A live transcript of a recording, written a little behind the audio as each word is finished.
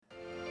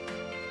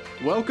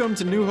Welcome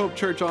to New Hope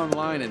Church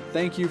Online, and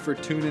thank you for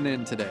tuning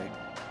in today.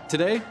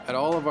 Today, at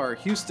all of our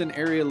Houston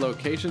area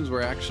locations,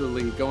 we're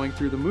actually going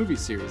through the movie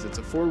series. It's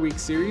a 4-week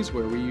series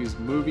where we use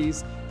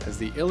movies as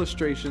the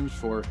illustrations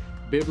for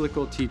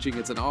biblical teaching.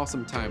 It's an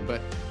awesome time, but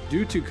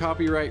due to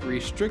copyright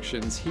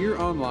restrictions here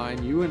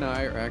online, you and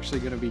I are actually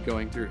going to be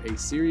going through a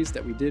series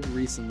that we did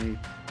recently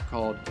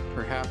called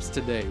Perhaps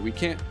Today. We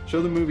can't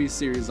show the movie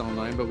series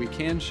online, but we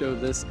can show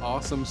this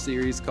awesome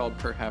series called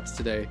Perhaps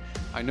Today.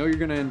 I know you're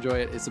going to enjoy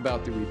it. It's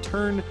about the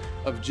return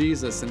of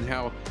Jesus and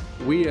how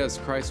we as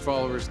Christ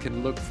followers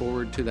can look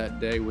forward to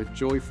that day with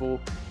joyful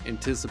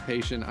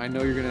anticipation. I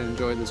know you're going to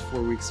enjoy this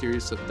 4-week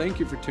series, so thank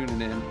you for tuning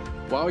in.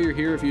 While you're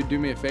here, if you'd do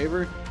me a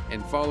favor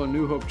and follow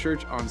New Hope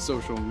Church on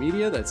social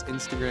media, that's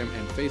Instagram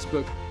and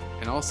Facebook,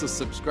 and also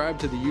subscribe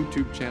to the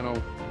YouTube channel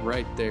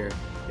right there.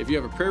 If you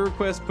have a prayer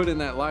request, put in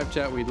that live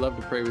chat. We'd love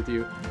to pray with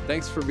you.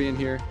 Thanks for being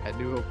here at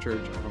New Hope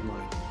Church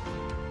Online.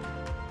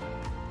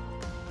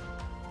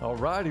 All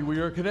righty, we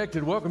are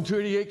connected. Welcome to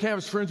 88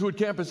 Campus, Friendswood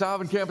Campus,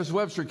 Alvin Campus,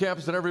 Webster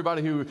Campus, and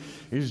everybody who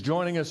is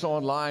joining us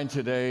online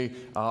today.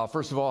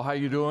 First of all, how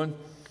you doing?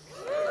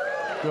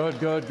 Good.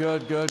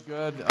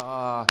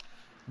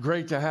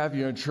 Great to have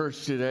you in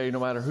church today, no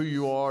matter who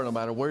you are, no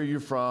matter where you're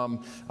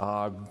from.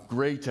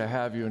 Great to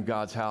have you in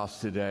God's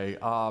house today.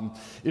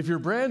 If you're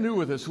brand new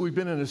with us, we've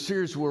been in a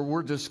series where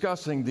we're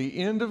discussing the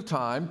end of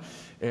time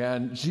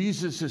and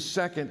Jesus'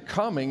 second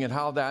coming and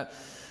how that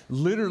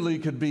literally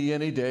could be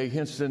any day,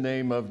 hence the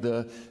name of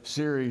the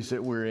series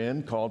that we're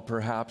in called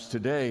Perhaps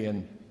Today.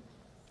 And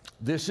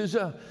this is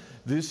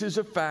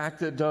a fact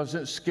that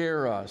doesn't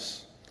scare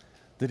us,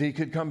 that he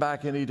could come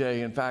back any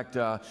day. In fact,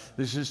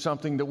 this is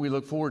something that we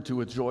look forward to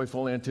with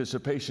joyful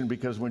anticipation,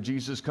 because when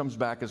Jesus comes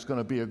back, it's going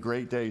to be a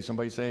great day.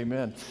 Somebody say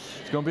amen.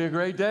 It's going to be a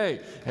great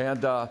day.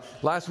 And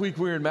last week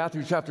we were in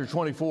Matthew chapter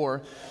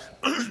 24.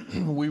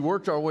 We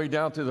worked our way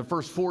down to the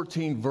first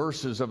 14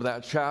 verses of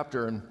that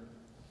chapter. And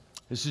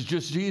this is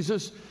just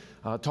Jesus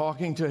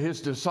talking to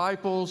his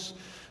disciples,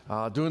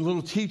 doing a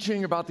little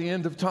teaching about the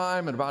end of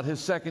time and about his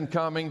second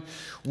coming.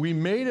 We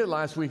made it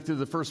last week through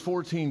the first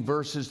 14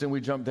 verses, then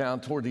we jumped down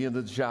toward the end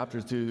of the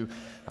chapter to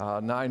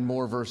 9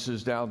 more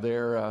verses down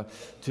there.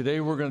 Today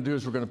what we're going to do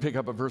is we're going to pick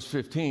up at verse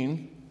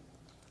 15.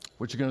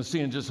 What you're going to see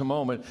in just a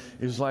moment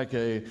is like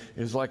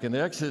an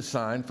exit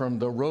sign from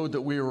the road that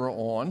we were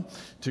on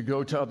to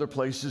go to other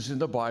places in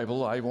the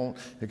Bible. I won't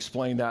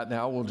explain that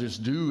now. We'll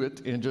just do it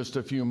in just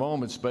a few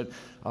moments. But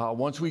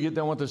once we get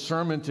done with the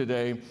sermon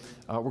today,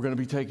 we're going to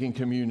be taking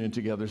communion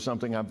together,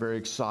 something I'm very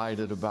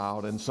excited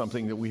about and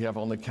something that we have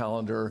on the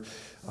calendar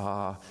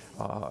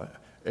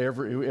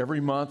every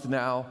month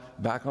now,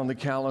 back on the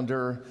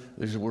calendar.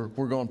 We're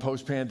going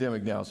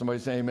post-pandemic now. Somebody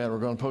say amen. We're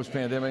going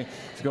post-pandemic.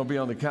 It's going to be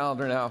on the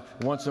calendar now.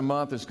 Once a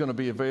month, it's going to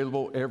be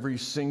available every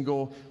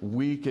single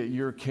week at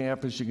your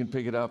campus. You can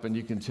pick it up and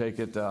you can take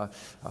it.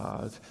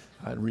 I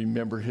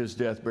remember his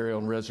death, burial,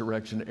 and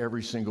resurrection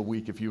every single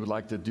week if you would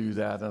like to do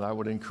that, and I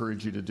would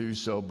encourage you to do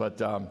so.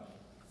 But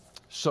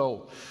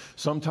so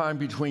sometime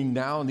between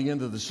now and the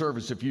end of the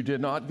service, if you did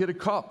not get a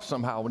cup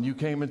somehow when you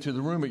came into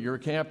the room at your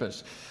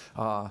campus,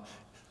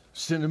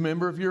 send a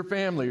member of your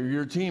family or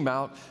your team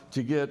out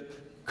to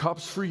get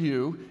cups for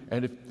you.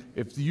 And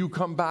if you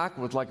come back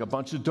with like a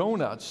bunch of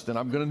donuts, then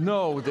I'm going to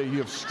know that you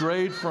have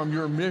strayed from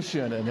your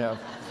mission and have...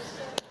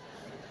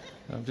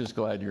 I'm just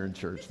glad you're in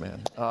church,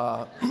 man.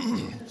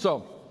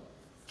 So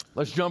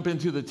let's jump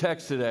into the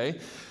text today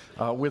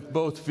with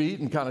both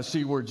feet and kind of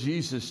see where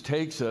Jesus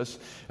takes us.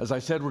 As I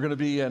said, we're going to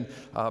be in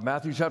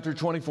Matthew chapter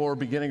 24,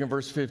 beginning in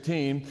verse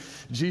 15.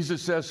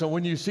 Jesus says, "So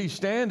when you see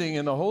standing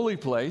in the holy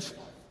place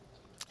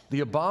the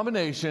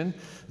abomination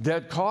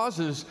that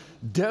causes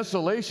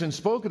desolation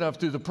spoken of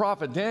through the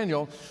prophet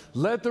Daniel,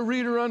 let the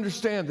reader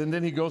understand." And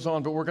then he goes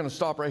on, but we're going to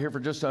stop right here for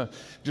just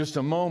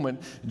a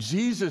moment.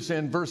 Jesus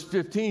in verse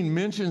 15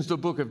 mentions the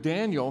book of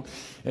Daniel.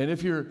 And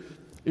if you're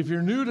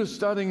new to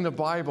studying the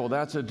Bible,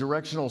 that's a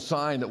directional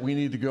sign that we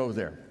need to go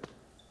there.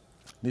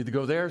 Need to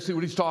go there, see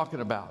what he's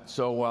talking about.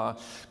 So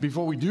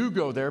before we do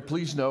go there,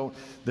 please note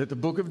that the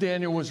book of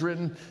Daniel was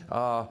written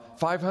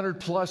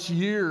 500 plus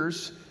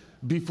years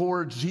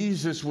before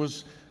Jesus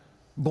was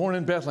born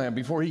in Bethlehem,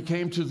 before he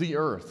came to the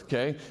earth,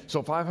 okay?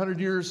 So 500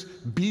 years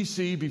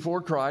BC,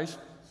 before Christ.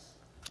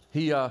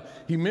 He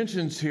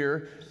mentions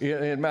here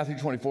in Matthew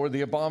 24,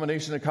 the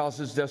abomination that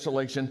causes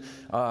desolation.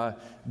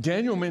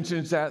 Daniel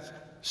mentions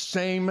that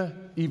same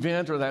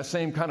event or that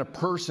same kind of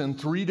person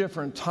 3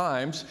 different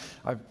times.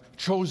 I've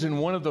chosen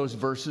one of those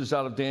verses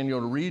out of Daniel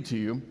to read to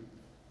you.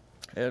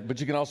 But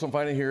you can also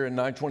find it here in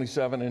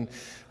 9:27 and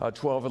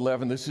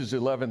 12:11. This is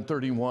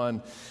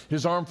 11:31.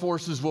 "His armed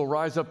forces will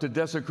rise up to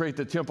desecrate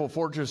the temple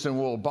fortress and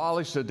will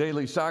abolish the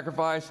daily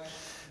sacrifice.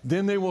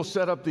 Then they will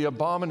set up the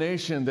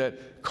abomination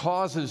that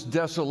causes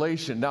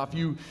desolation." Now, if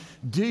you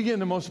dig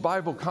into most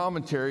Bible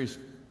commentaries,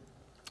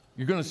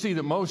 you're going to see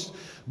that most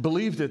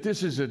believe that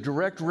this is a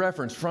direct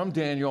reference from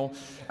Daniel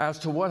as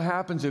to what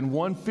happens in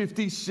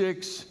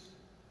 156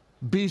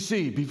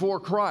 BC, before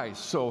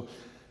Christ. So,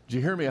 did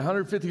you hear me?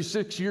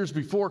 156 years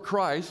before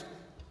Christ,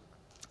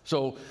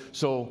 So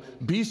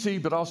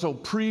BC, but also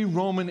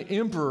pre-Roman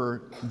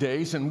emperor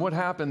days. And what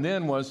happened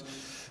then was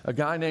a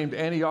guy named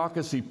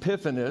Antiochus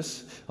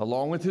Epiphanes,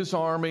 along with his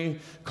army,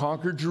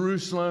 conquered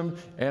Jerusalem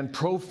and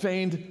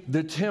profaned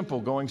the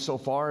temple, going so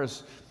far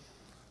as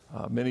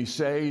many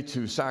say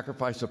to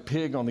sacrifice a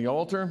pig on the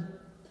altar.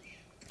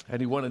 And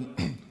he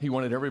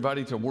wanted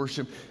everybody to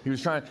worship. He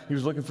was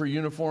looking for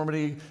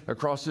uniformity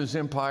across his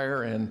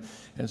empire, and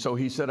so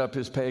he set up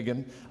his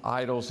pagan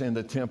idols in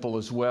the temple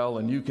as well.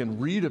 And you can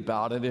read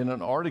about it in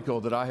an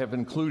article that I have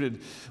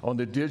included on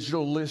the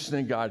digital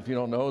listening guide. If you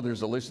don't know,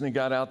 there's a listening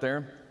guide out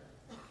there.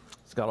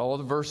 It's got all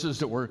the verses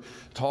that we're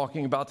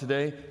talking about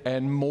today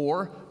and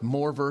more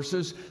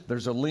verses.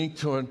 There's a link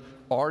to an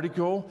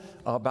article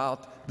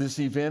about this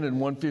event in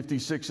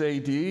 156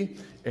 AD.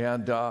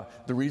 And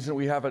the reason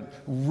we have it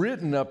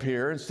written up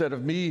here instead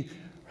of me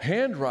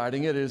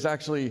handwriting it is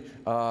actually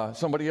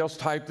somebody else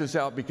typed this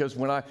out, because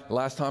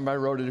last time I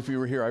wrote it, if you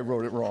were here, I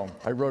wrote it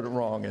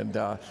wrong.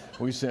 And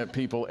we sent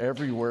people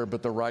everywhere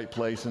but the right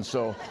place. And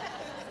so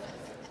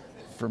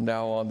from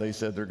now on, they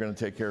said they're going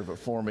to take care of it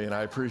for me, and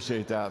I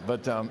appreciate that.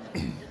 But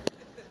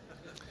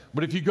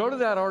if you go to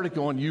that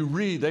article and you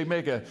read, they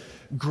make a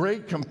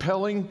great,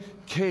 compelling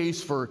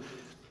case for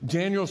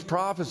Daniel's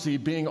prophecy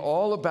being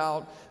all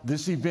about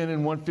this event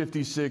in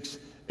 156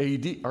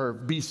 AD or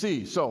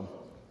BC.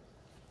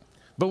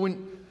 But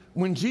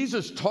when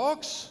Jesus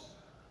talks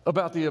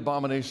about the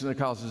abomination that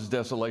causes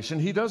desolation,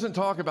 he doesn't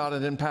talk about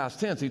it in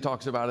past tense. He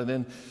talks about it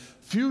in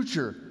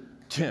future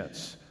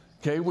tense.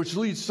 Okay, which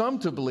leads some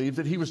to believe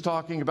that he was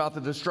talking about the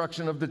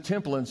destruction of the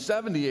temple in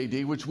 70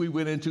 AD, which we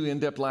went into in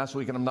depth last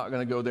week, and I'm not going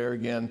to go there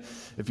again.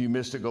 If you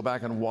missed it, go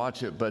back and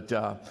watch it. But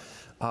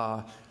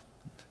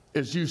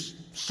as you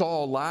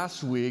saw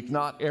last week,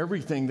 not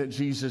everything that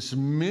Jesus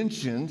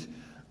mentioned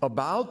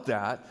about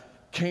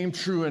that came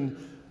true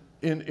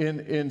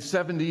in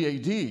 70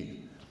 AD.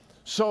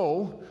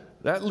 So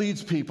that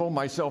leads people,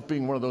 myself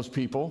being one of those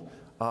people,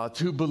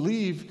 to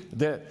believe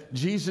that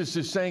Jesus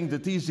is saying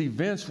that these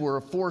events were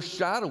a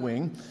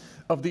foreshadowing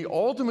of the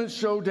ultimate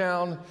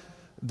showdown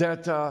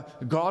that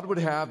God would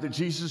have, that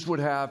Jesus would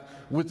have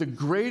with the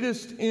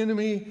greatest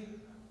enemy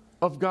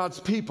of God's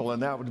people,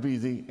 and that would be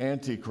the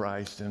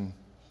Antichrist. And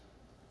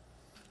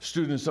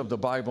students of the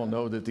Bible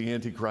know that the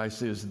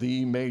Antichrist is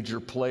the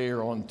major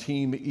player on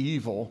Team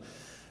Evil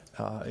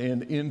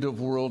in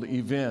end-of-world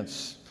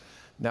events.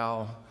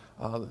 Now,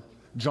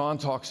 John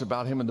talks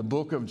about him in the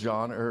book of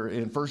John, or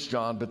in 1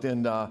 John, but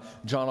then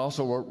John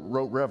also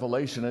wrote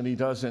Revelation, and he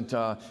doesn't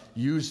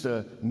use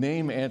the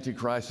name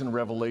Antichrist in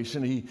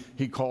Revelation.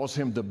 He calls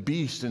him the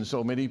beast, and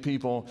so many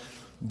people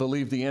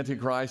believe the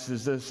Antichrist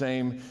is the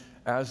same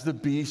as the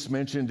beast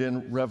mentioned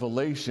in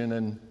Revelation,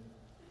 and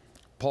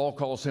Paul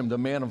calls him the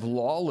man of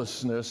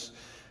lawlessness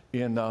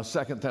in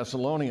 2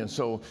 Thessalonians.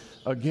 So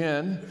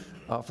again,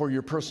 for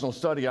your personal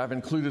study, I've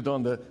included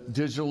on the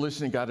digital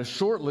listening guide a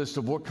short list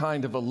of what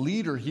kind of a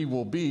leader he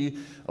will be,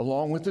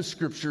 along with the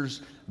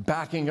scriptures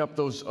backing up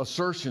those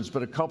assertions.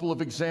 But a couple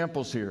of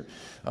examples here.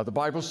 The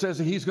Bible says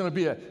that he's going to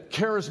be a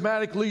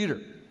charismatic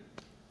leader,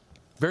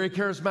 very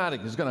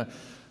charismatic. He's going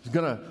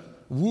to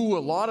woo a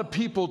lot of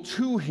people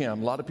to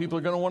him. A lot of people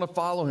are going to want to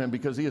follow him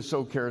because he is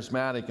so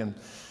charismatic. And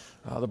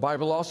the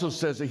Bible also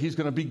says that he's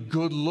going to be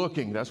good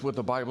looking. That's what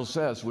the Bible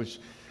says, which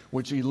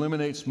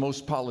eliminates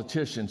most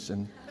politicians.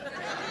 And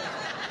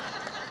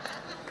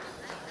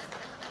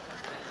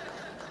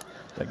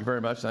thank you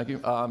very much. Thank you.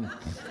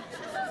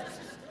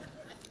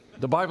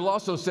 The Bible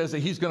also says that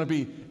he's going to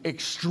be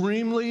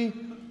extremely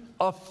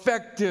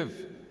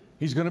effective.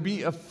 He's going to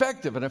be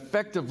effective, an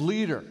effective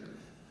leader,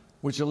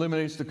 which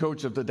eliminates the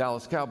coach of the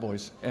Dallas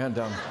Cowboys. And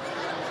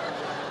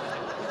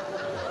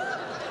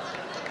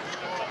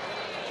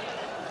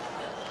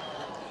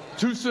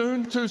too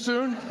soon?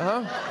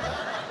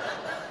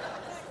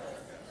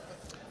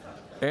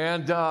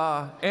 And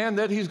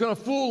that he's going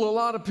to fool a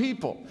lot of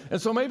people.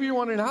 And so maybe you're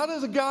wondering, how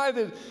does a guy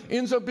that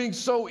ends up being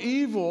so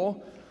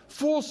evil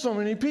fool so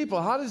many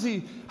people? How does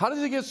he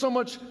get so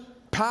much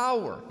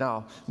power?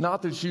 Now,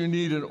 not that you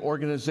need an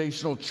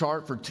organizational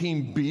chart for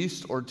Team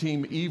Beast or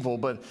Team Evil,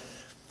 but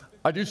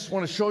I just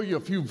want to show you a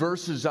few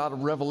verses out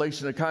of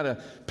Revelation to kind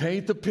of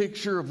paint the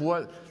picture of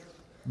what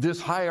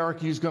this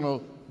hierarchy is going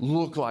to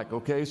look like,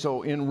 okay?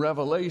 So in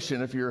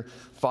Revelation, if you're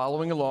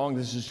following along,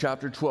 this is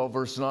chapter 12,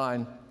 verse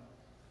 9.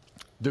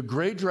 The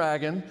great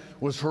dragon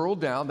was hurled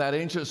down, that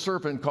ancient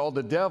serpent called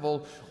the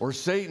devil or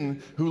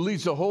Satan, who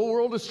leads the whole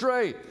world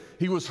astray.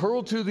 He was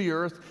hurled to the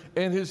earth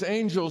and his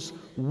angels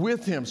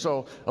with him.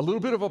 So a little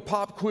bit of a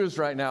pop quiz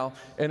right now,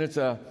 and it's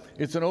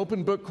an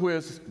open book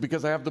quiz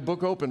because I have the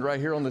book opened right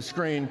here on the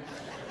screen.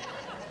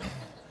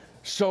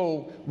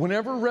 So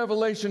whenever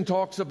Revelation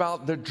talks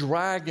about the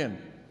dragon,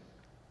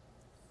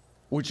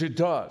 which it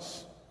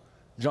does,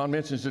 John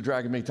mentions the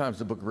dragon many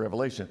times in the book of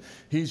Revelation,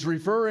 he's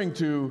referring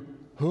to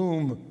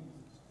whom?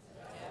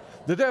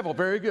 The devil,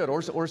 very good,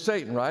 or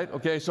Satan, right?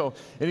 Okay, so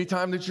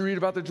anytime that you read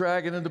about the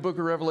dragon in the book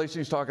of Revelation,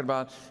 he's talking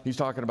about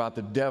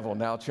the devil.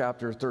 Now,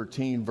 chapter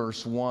 13,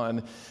 verse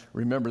 1.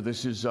 Remember,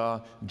 this is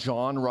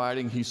John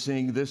writing. He's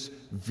seeing this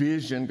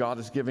vision. God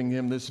is giving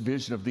him this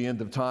vision of the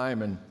end of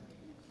time. And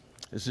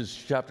this is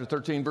chapter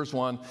 13, verse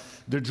 1.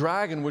 The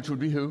dragon, which would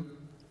be who?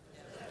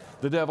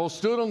 The devil,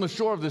 stood on the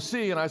shore of the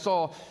sea, and I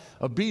saw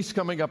a beast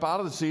coming up out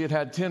of the sea. It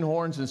had 10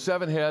 horns and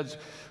 7 heads,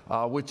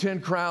 with 10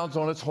 crowns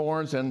on its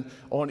horns, and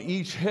on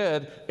each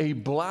head a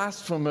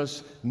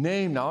blasphemous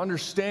name. Now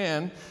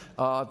understand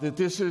that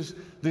this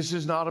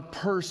is not a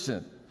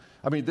person.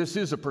 I mean, this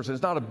is a person.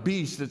 It's not a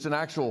beast. It's an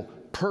actual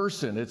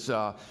person. It's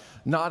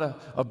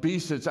not a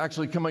beast that's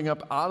actually coming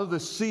up out of the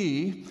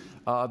sea.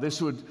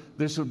 This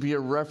would be a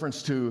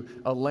reference to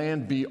a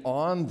land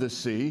beyond the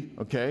sea,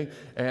 okay?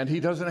 And he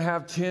doesn't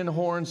have 10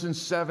 horns and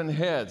 7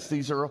 heads.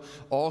 These are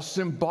all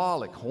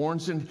symbolic.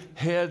 Horns and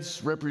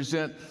heads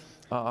represent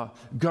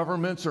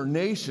governments or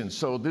nations.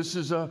 So this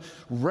is a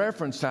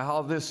reference to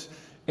how this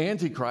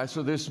Antichrist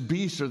or this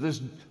beast or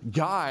this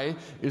guy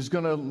is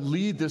going to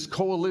lead this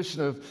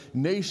coalition of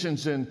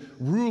nations and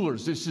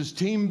rulers. This is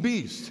Team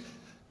Beast,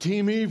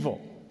 Team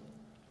Evil.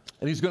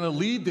 And he's going to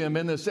lead them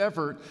in this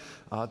effort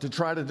to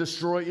try to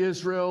destroy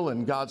Israel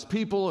and God's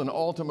people, and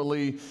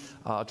ultimately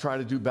try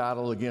to do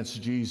battle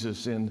against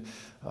Jesus in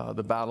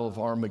the Battle of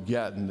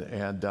Armageddon.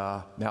 And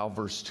now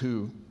verse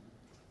 2.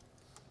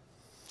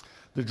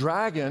 The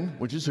dragon,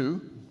 which is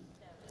who?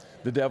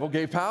 The devil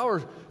gave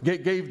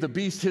the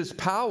beast his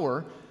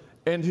power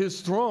and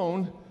his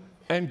throne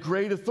and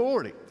great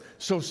authority.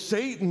 So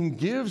Satan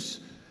gives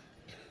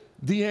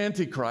the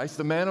Antichrist,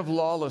 the man of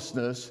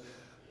lawlessness,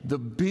 the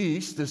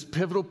beast, this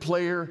pivotal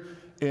player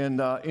in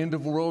end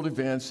of world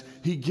events,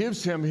 he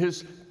gives him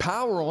his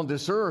power on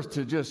this earth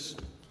to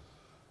just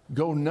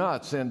go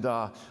nuts. And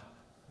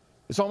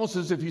it's almost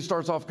as if he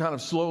starts off kind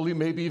of slowly,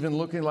 maybe even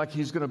looking like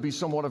he's going to be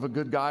somewhat of a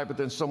good guy, but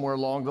then somewhere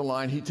along the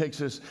line, he takes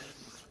this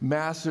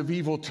massive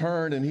evil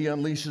turn and he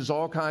unleashes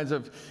all kinds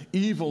of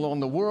evil on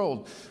the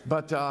world.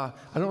 But I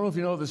don't know if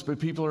you know this, but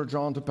people are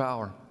drawn to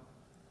power.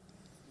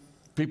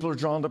 People are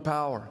drawn to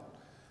power.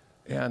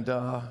 And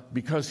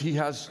because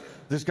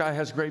this guy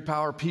has great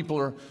power, people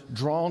are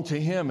drawn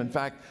to him. In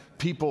fact,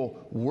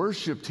 people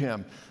worshiped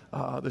him.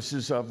 This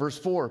is verse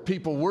 4.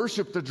 People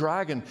worshiped the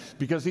dragon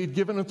because he'd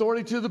given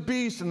authority to the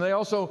beast, and they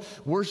also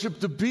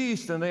worshiped the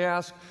beast, and they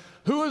asked,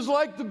 who is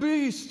like the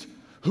beast?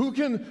 Who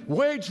can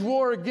wage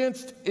war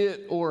against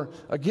it or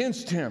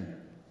against him?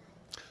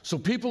 So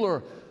people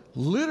are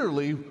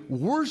literally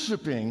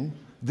worshiping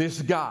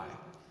this guy,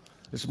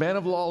 this man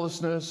of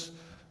lawlessness,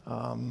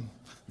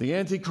 the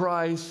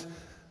Antichrist,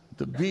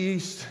 the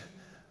beast.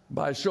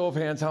 By a show of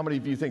hands, how many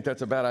of you think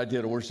that's a bad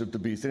idea to worship the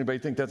beast? Anybody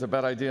think that's a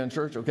bad idea in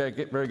church? Okay,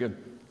 very good.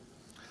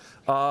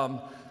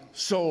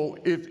 So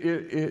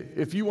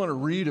if you want to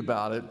read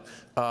about it,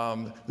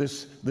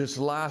 this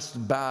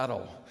last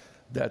battle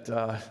that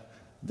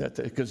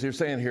because they're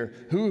saying here,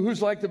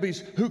 who's like the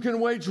beast? Who can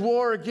wage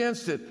war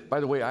against it? By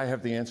the way, I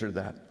have the answer to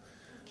that.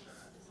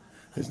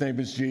 His name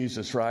is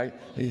Jesus, right?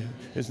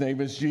 His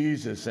name is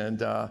Jesus. And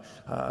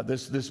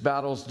this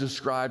battle is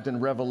described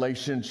in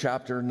Revelation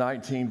chapter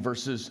 19,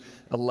 verses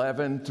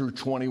 11 through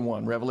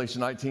 21. Revelation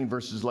 19,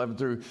 verses 11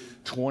 through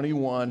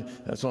 21.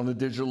 That's on the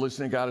digital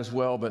listening guide as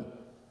well. But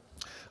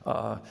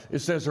it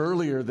says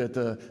earlier that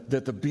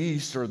the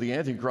beast or the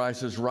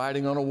Antichrist is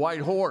riding on a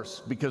white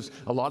horse, because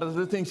a lot of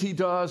the things he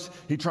does,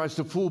 he tries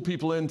to fool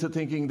people into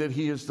thinking that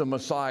he is the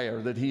Messiah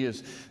or that he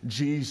is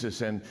Jesus.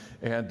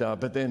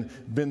 But then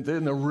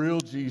the real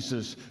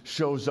Jesus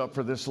shows up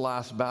for this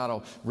last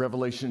battle,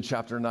 Revelation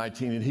chapter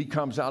 19, and he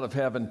comes out of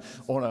heaven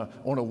on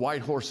a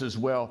white horse as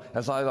well,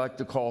 as I like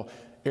to call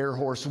Air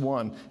Horse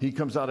One. He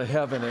comes out of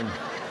heaven and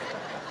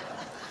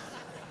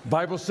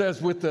Bible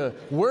says with the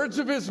words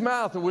of his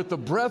mouth or with the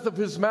breath of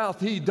his mouth,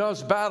 he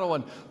does battle,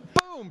 and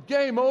boom,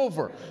 game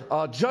over.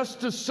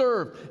 Just to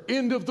serve,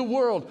 end of the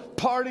world,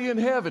 party in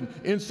heaven,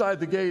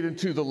 inside the gate and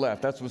to the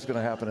left. That's what's going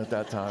to happen at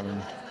that time.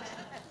 And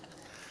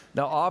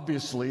now,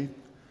 obviously,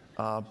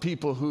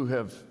 people who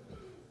have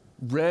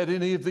read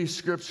any of these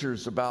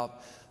scriptures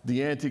about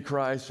the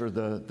Antichrist or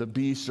the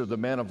beast or the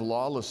man of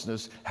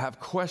lawlessness have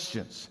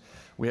questions.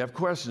 We have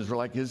questions. We're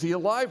like, is he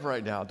alive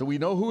right now? Do we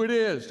know who it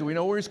is? Do we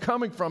know where he's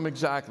coming from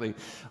exactly?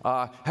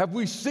 Have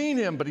we seen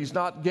him, but he's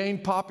not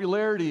gained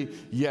popularity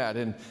yet?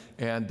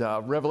 And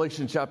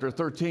Revelation chapter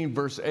 13,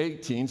 verse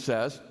 18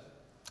 says,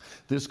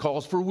 this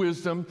calls for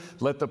wisdom.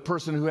 Let the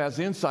person who has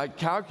insight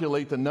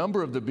calculate the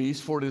number of the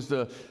beast, for it is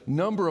the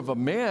number of a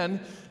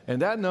man,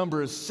 and that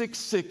number is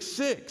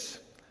 666,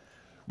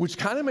 which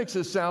kind of makes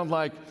it sound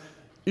like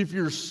if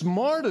you're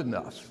smart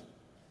enough,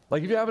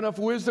 like if you have enough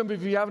wisdom,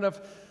 if you have enough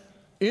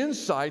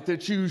insight,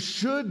 that you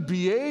should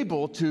be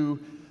able to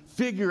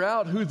figure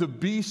out who the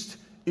beast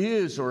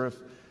is, or if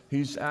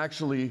he's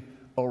actually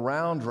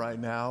around right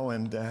now.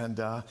 And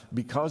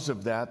because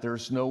of that,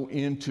 there's no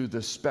end to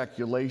the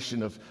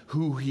speculation of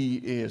who he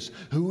is.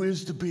 Who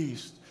is the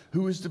beast?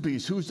 Who is the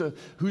beast? Who's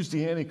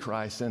the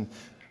Antichrist? And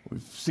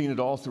We've seen it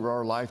all through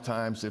our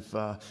lifetimes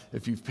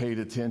if you've paid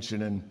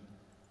attention. And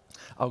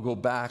I'll go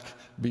back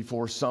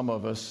before some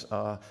of us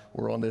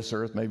were on this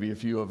earth. Maybe a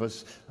few of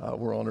us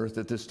were on earth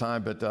at this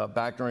time. But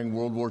back during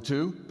World War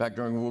II,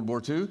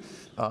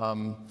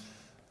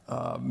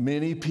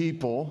 many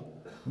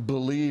people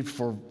believed,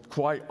 for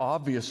quite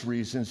obvious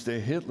reasons, that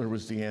Hitler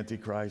was the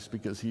Antichrist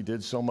because he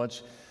did so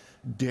much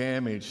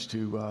damage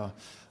to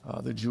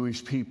the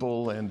Jewish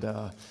people and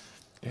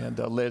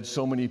led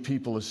so many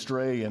people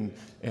astray,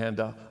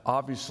 and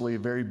obviously a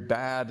very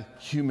bad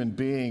human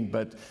being.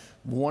 But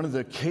one of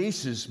the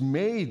cases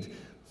made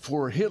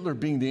for Hitler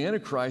being the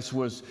Antichrist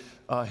was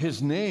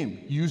his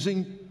name,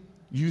 using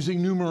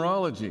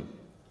numerology.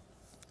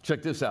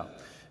 Check this out.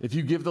 If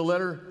you give the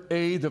letter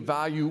A the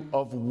value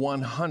of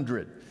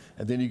 100,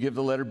 and then you give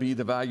the letter B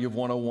the value of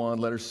 101,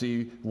 letter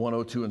C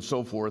 102, and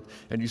so forth,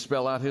 and you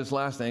spell out his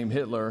last name,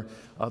 Hitler,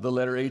 the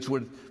letter H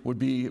would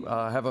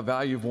have a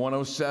value of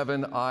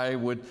 107, I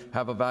would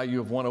have a value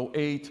of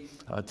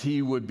 108,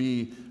 T would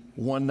be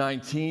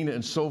 119,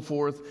 and so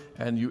forth,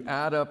 and you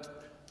add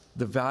up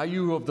the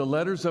value of the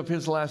letters of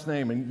his last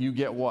name, and you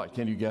get what?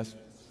 Can you guess?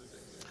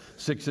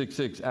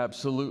 666,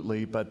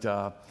 absolutely, but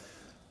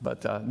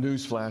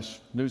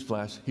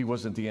newsflash, he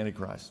wasn't the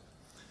Antichrist.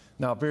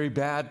 Now, very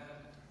bad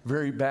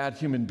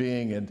human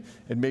being, and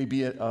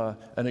maybe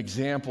an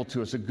example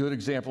to us, a good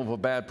example of a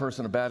bad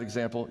person, bad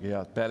example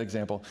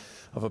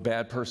of a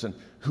bad person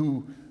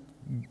who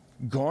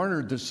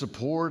garnered the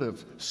support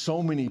of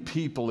so many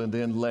people and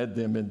then led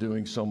them in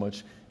doing so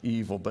much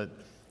evil, but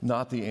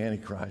not the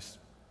Antichrist.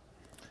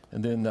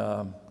 And then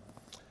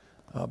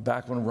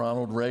back when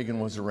Ronald Reagan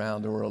was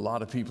around, there were a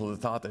lot of people that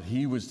thought that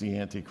he was the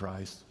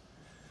Antichrist.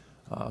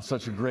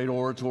 Such a great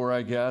orator,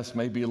 I guess,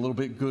 maybe a little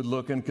bit good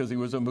looking because he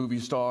was a movie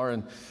star,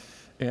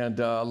 and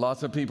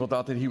lots of people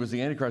thought that he was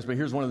the Antichrist. But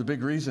here's one of the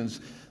big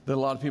reasons that a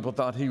lot of people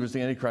thought he was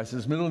the Antichrist.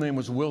 His middle name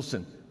was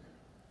Wilson.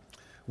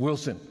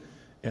 Wilson.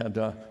 And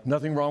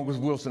nothing wrong with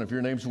Wilson. If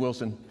your name's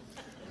Wilson,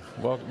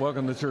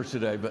 welcome to church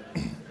today. But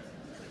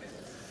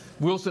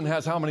Wilson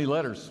has how many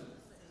letters?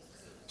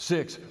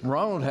 6.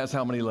 Ronald has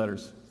how many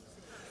letters?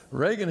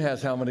 Reagan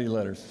has how many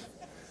letters?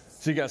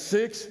 So you got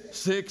 6,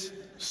 6,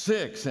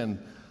 6. And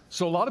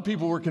so a lot of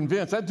people were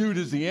convinced that dude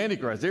is the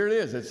Antichrist. There it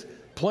is. It's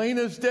plain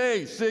as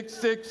day,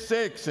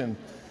 666. And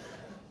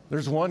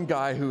there's one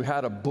guy who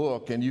had a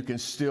book, and you can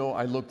still,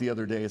 I looked the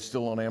other day, it's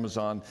still on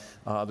Amazon.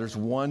 There's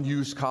one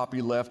used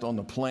copy left on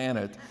the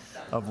planet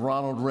of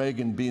Ronald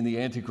Reagan being the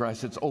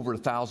Antichrist. It's over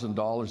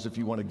 $1,000 if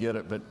you want to get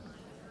it,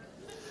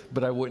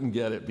 but I wouldn't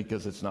get it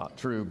because it's not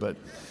true. But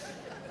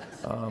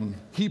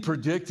he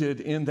predicted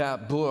in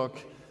that book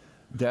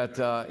that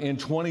in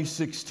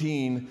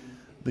 2016,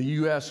 the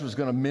U.S. was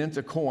going to mint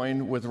a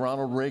coin with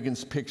Ronald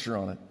Reagan's picture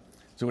on it.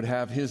 So it would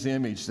have his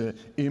image, the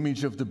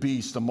image of the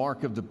beast, the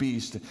mark of the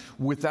beast,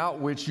 without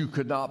which you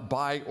could not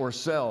buy or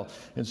sell.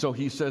 And so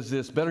he says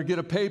this, better get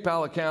a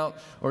PayPal account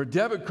or a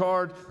debit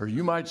card or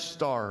you might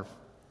starve.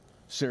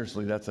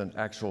 Seriously, that's an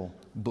actual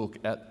book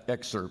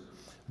excerpt.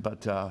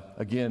 But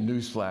again,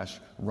 newsflash,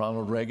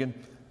 Ronald Reagan,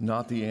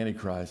 not the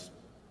Antichrist.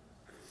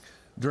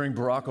 During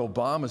Barack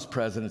Obama's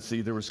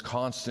presidency, there was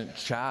constant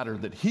chatter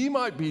that he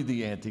might be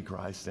the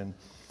Antichrist. And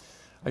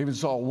I even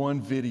saw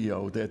one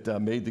video that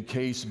made the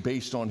case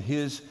based on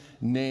his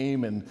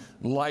name and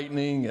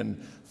lightning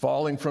and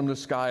falling from the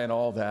sky and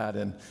all that.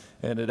 And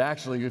it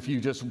actually, if you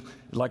just,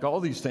 like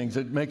all these things,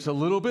 it makes a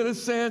little bit of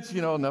sense,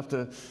 you know, enough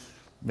to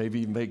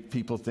maybe make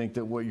people think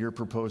that what you're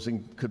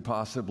proposing could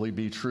possibly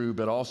be true.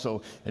 But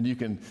also, and you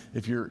can,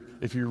 if you're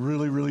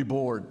really, really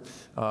bored,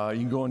 you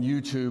can go on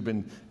YouTube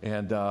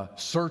and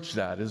search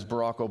that. Is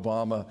Barack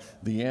Obama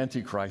the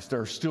Antichrist?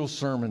 There are still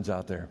sermons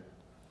out there.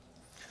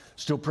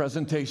 Still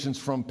presentations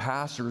from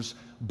pastors,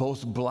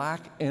 both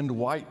black and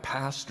white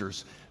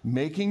pastors,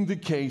 making the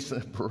case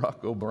that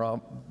Barack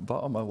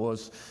Obama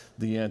was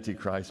the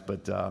Antichrist.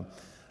 But I'm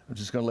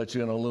just going to let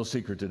you in on a little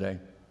secret today.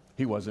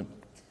 He wasn't.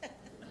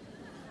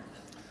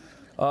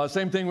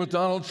 Same thing with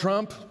Donald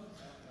Trump.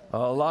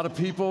 A lot of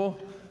people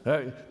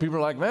are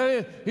like,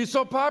 man, he's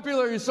so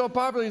popular. He's so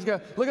popular. He's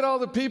got, look at all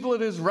the people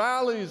at his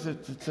rallies.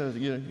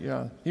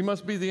 He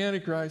must be the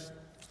Antichrist.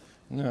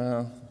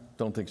 No,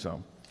 don't think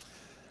so.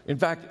 In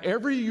fact,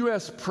 every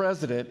U.S.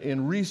 president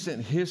in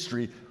recent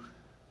history,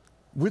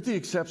 with the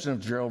exception of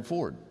Gerald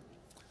Ford,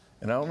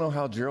 and I don't know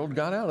how Gerald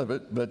got out of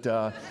it, but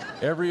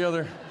every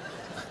other,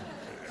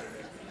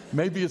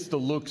 maybe it's the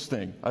looks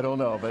thing. I don't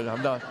know, but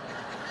I'm not.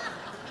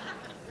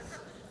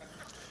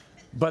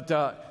 But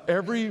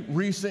every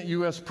recent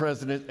U.S.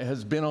 president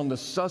has been on the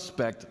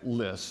suspect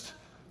list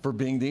for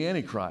being the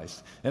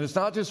Antichrist. And it's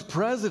not just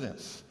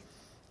presidents.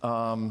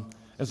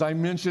 As I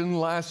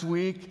mentioned last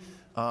week,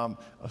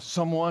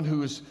 someone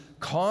who is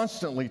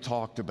constantly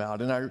talked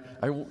about, and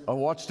I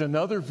watched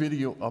another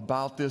video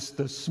about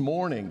this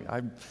morning.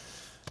 I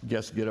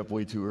guess get up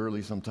way too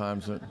early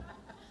sometimes. But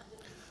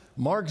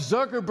Mark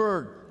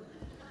Zuckerberg.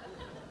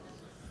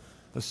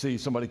 Let's see,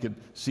 somebody could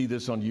see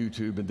this on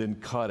YouTube and then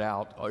cut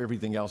out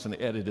everything else and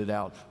edit it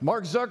out.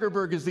 Mark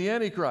Zuckerberg is the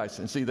Antichrist.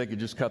 And see, they could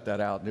just cut that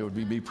out and it would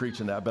be me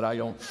preaching that, but I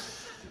don't.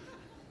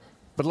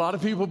 But a lot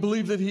of people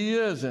believe that he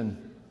is,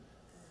 and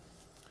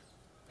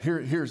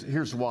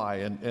here's why,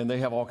 and they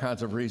have all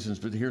kinds of reasons,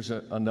 but here's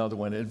another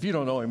one. If you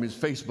don't know him, he's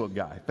a Facebook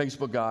guy.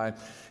 Facebook guy,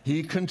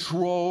 he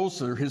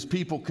controls, or his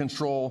people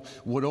control,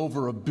 what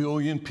over 1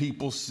 billion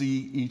people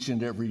see each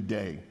and every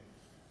day.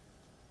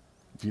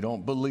 If you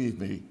don't believe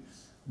me,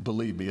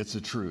 it's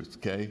the truth,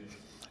 okay?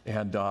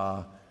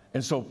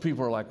 And so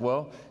people are like,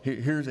 well,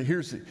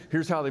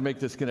 here's how they make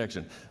this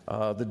connection.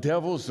 The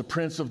devil is the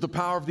prince of the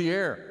power of the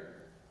air.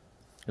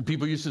 And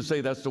people used to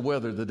say that's the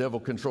weather. The devil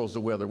controls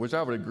the weather, which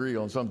I would agree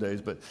on some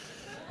days, but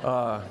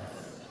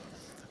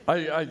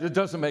it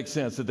doesn't make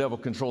sense, the devil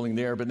controlling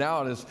the air. But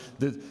now it is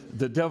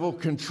the devil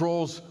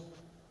controls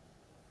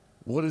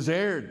what is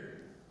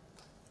aired,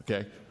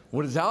 okay,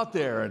 what is out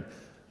there. And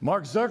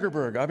Mark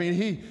Zuckerberg, I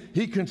mean,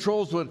 he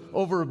controls what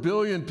over 1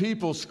 billion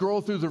people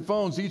scroll through their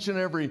phones each and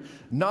every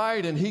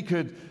night, and he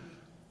could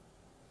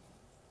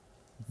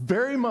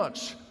very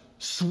much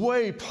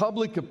sway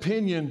public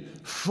opinion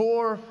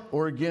for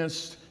or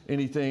against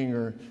anything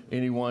or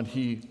anyone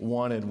he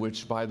wanted,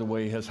 which, by the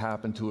way, has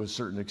happened to a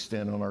certain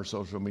extent on our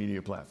social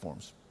media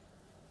platforms.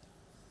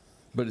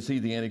 But is he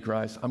the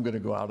Antichrist? I'm going to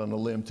go out on a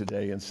limb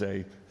today and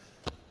say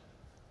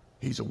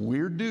he's a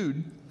weird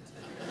dude,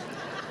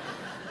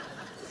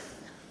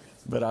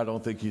 but I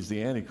don't think he's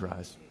the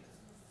Antichrist.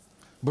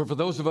 But for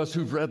those of us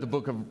who've read the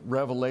book of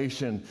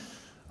Revelation,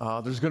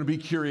 there's going to be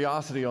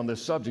curiosity on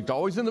this subject,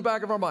 always in the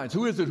back of our minds.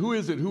 Who is it? Who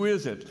is it? Who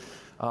is it?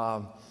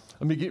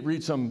 Let me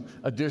read some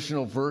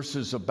additional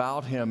verses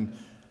about him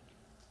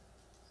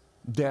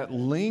that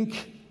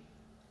link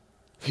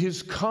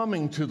his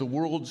coming to the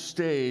world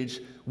stage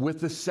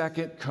with the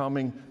second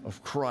coming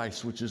of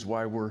Christ, which is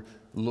why we're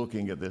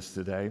looking at this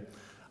today.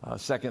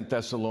 2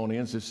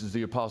 Thessalonians, this is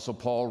the Apostle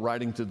Paul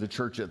writing to the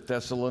church at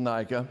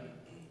Thessalonica.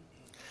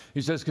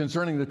 He says,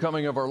 concerning the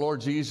coming of our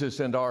Lord Jesus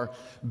and our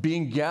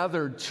being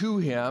gathered to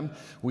him,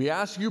 we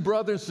ask you,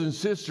 brothers and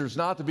sisters,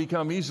 not to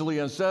become easily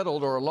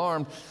unsettled or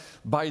alarmed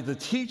by the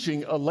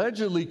teaching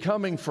allegedly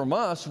coming from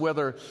us,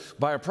 whether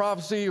by a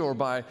prophecy or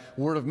by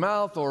word of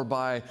mouth or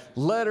by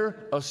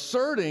letter,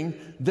 asserting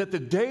that the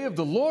day of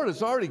the Lord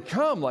has already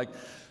come. Like,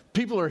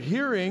 people are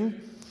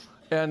hearing,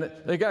 and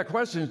they got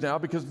questions now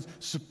because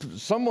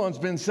someone's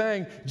been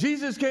saying,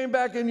 Jesus came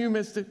back and you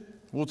missed it.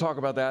 We'll talk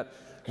about that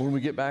when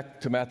we get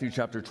back to Matthew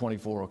chapter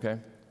 24, okay?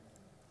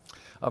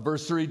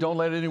 Verse 3, don't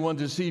let anyone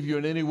deceive you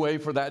in any way,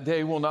 for that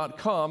day will not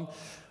come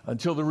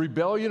until the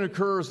rebellion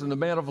occurs and the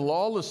man of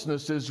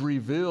lawlessness is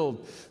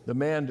revealed, the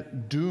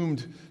man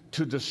doomed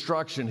to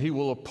destruction. He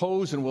will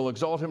oppose and will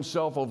exalt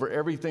himself over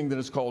everything that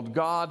is called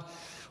God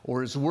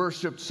or is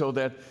worshipped, so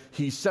that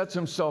he sets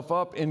himself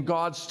up in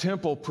God's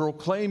temple,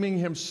 proclaiming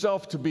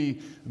himself to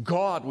be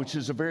God, which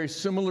is a very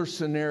similar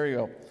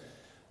scenario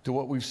to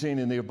what we've seen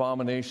in the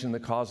abomination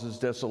that causes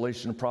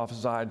desolation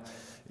prophesied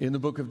in the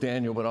book of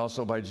Daniel, but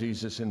also by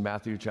Jesus in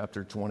Matthew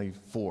chapter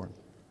 24.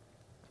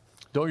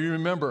 Don't you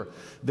remember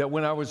that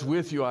when I was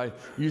with you, I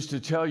used to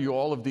tell you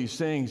all of these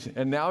things,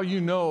 and now you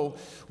know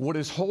what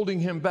is holding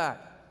him back.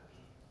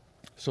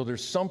 So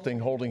there's something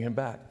holding him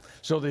back,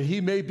 so that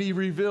he may be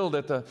revealed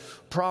at the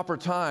proper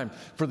time.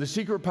 For the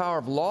secret power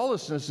of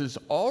lawlessness is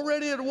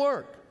already at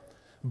work,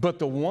 but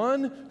the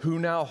one who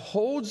now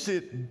holds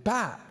it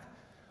back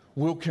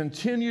will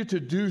continue to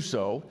do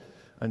so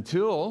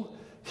until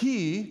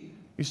he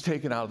is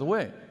taken out of the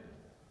way.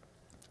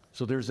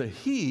 So there's a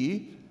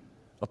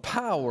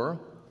power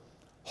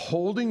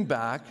holding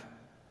back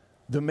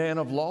the man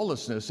of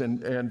lawlessness.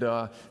 And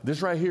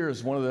this right here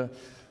is one of the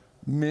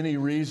many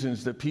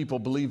reasons that people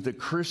believe that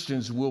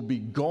Christians will be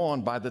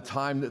gone by the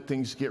time that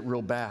things get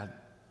real bad.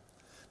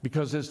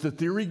 Because as the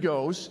theory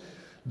goes,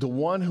 the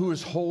one who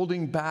is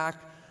holding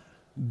back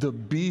the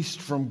beast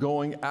from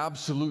going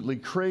absolutely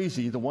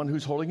crazy, the one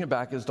who's holding it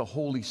back is the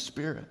Holy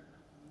Spirit.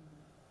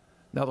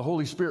 Now, the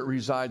Holy Spirit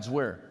resides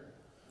where?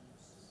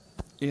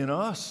 In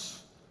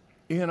us.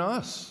 In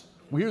us.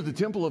 We are the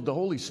temple of the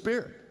Holy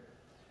Spirit.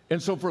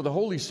 And so for the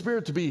Holy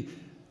Spirit to be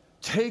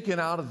taken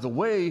out of the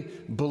way,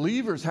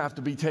 believers have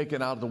to be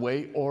taken out of the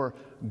way or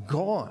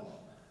gone.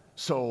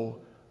 So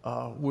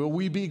will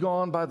we be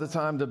gone by the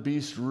time the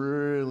beast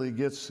really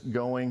gets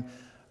going?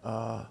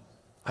 I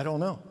don't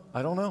know.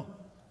 I don't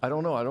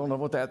know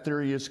what that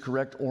theory is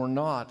correct or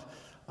not.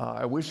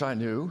 I wish I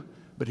knew,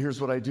 but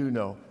here's what I do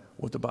know,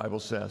 what the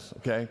Bible says,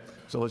 okay?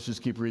 So let's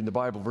just keep reading the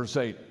Bible. Verse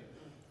 8.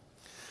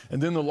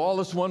 And then the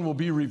lawless one will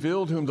be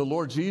revealed, whom the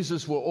Lord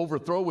Jesus will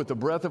overthrow with the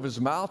breath of his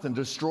mouth and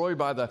destroy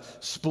by the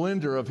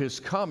splendor of his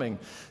coming.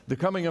 The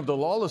coming of the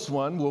lawless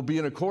one will be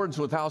in accordance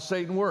with how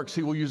Satan works.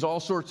 He will use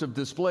all sorts of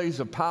displays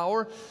of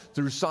power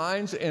through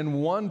signs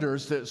and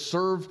wonders that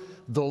serve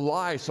the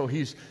lie. So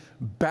he's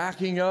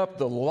backing up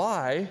the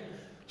lie,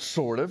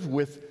 sort of,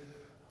 with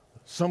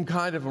some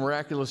kind of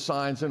miraculous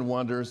signs and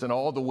wonders and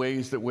all the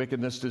ways that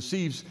wickedness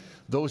deceives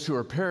those who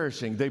are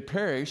perishing. They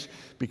perish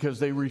because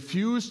they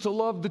refuse to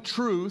love the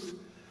truth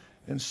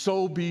and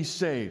so be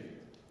saved.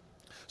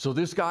 So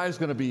this guy is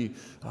going to be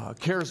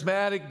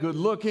charismatic, good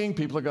looking.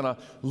 People are going to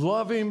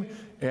love him,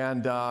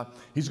 and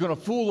he's going to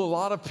fool a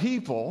lot of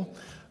people.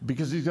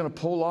 because he's going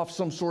to pull off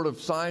some sort of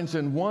signs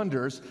and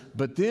wonders.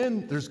 But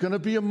then there's going to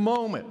be a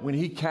moment when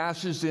he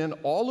cashes in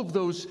all of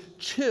those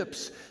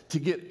chips to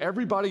get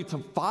everybody to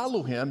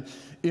follow him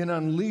in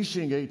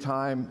unleashing a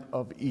time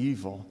of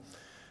evil.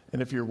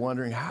 And if you're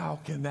wondering, how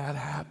can that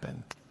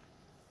happen?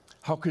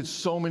 How could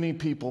so many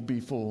people be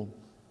fooled?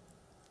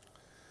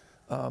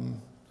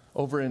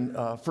 Over in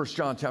 1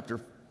 John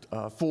chapter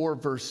 4,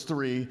 verse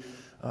 3,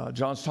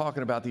 John's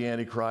talking about the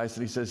Antichrist,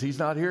 and he says, he's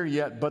not here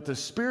yet, but the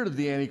spirit of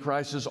the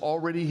Antichrist is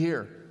already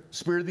here.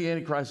 Spirit of the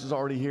Antichrist is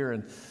already here.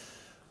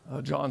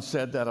 And John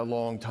said that a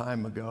long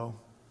time ago.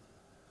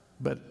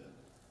 But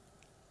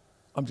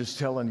I'm just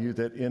telling you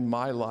that in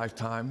my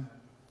lifetime,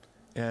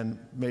 and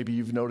maybe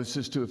you've noticed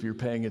this too if you're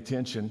paying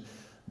attention,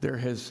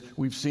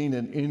 we've seen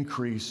an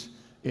increase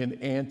in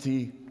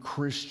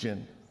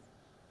anti-Christian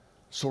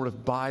sort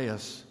of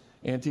bias,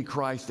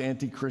 anti-Christ,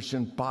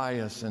 anti-Christian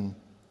bias. And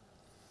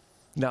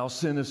now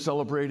sin is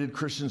celebrated,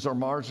 Christians are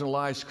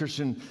marginalized,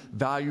 Christian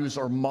values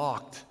are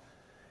mocked.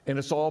 And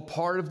it's all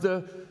part of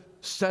the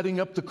setting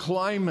up the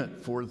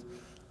climate for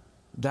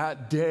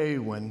that day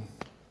when,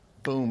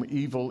 boom,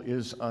 evil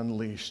is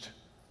unleashed.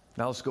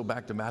 Now let's go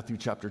back to Matthew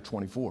chapter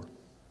 24.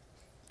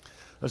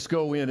 Let's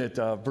go in at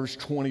verse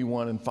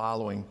 21 and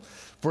following.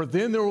 For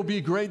then there will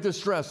be great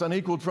distress,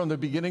 unequaled from the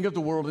beginning of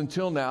the world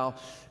until now,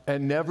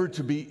 and never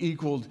to be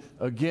equaled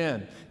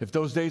again. If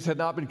those days had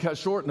not been cut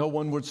short, no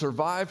one would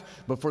survive.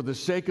 But for the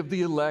sake of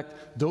the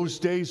elect, those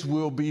days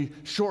will be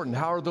shortened.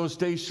 How are those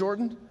days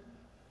shortened?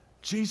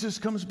 Jesus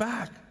comes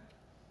back.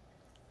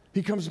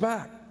 He comes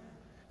back.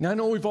 Now, I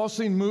know we've all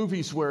seen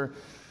movies where,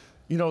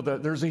 you know,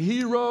 there's a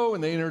hero,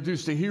 and they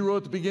introduce the hero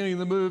at the beginning of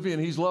the movie,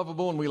 and he's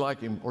lovable, and we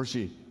like him, or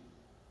she.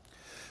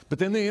 But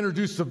then they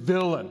introduce the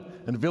villain,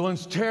 and the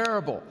villain's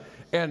terrible.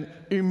 And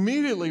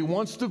immediately,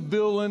 once the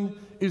villain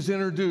is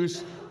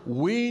introduced,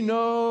 we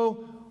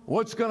know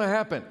what's going to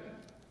happen.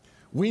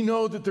 We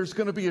know that there's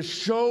going to be a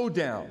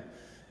showdown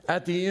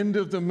at the end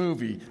of the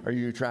movie. Are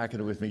you tracking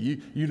it with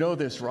me? You know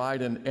this, right?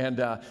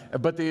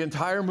 But the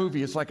entire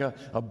movie is like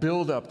a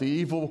build-up. The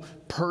evil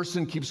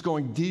person keeps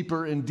going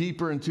deeper and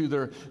deeper into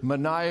their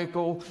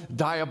maniacal,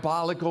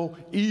 diabolical,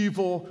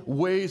 evil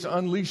ways,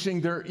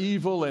 unleashing their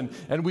evil. And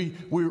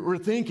we're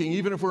thinking,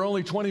 even if we're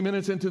only 20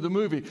 minutes into the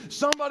movie,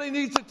 somebody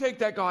needs to take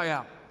that guy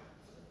out.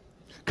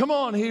 Come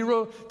on,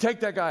 hero, take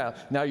that guy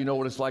out. Now you know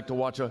what it's like to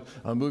watch a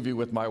movie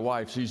with my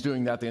wife. She's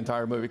doing that the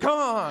entire movie.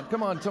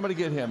 Come on, somebody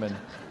get him. And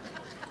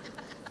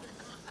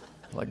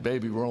like,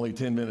 baby, we're only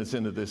 10 minutes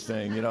into this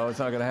thing. You know, it's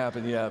not going to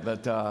happen yet.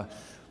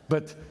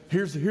 But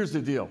here's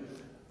the deal.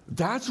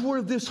 That's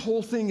where this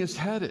whole thing is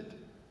headed,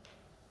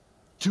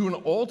 to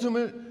an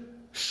ultimate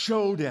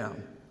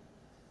showdown.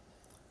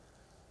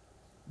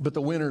 But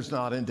the winner's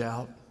not in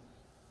doubt.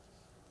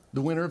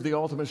 The winner of the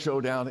ultimate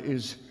showdown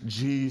is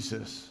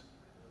Jesus.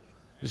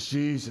 It's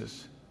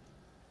Jesus.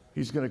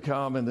 He's going to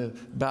come, and the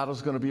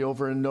battle's going to be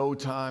over in no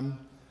time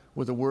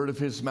with the word of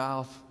his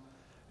mouth.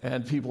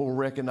 And people will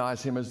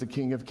recognize him as the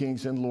King of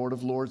Kings and Lord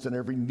of Lords, and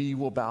every knee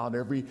will bow and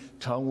every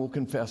tongue will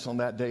confess on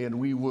that day, and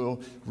we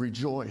will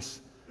rejoice.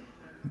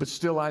 But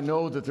still, I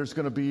know that there's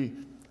going to be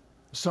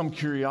some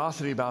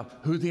curiosity about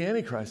who the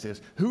Antichrist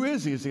is. Who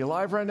is he? Is he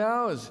alive right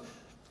now?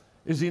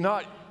 Is he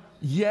not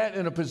yet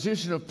in a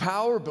position of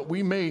power, but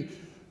we may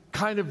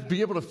kind of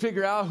be able to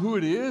figure out who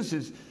it is?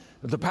 Is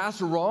the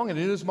pastor wrong and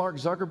it is Mark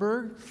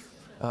Zuckerberg?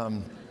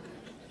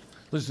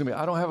 Listen to me,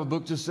 I don't have a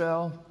book to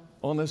sell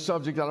on this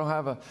subject. I don't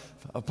have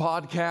a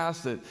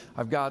podcast that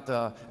I've got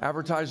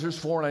advertisers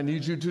for, and I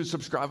need you to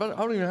subscribe. I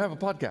don't even have a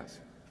podcast.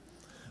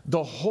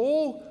 The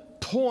whole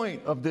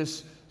point of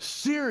this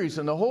series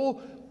and the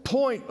whole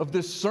point of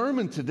this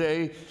sermon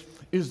today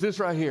is this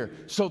right here,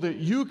 so that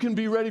you can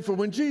be ready for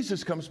when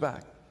Jesus comes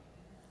back.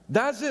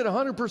 That's it,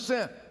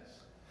 100%.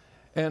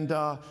 And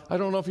I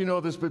don't know if you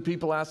know this, but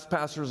people ask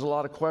pastors a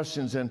lot of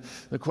questions, and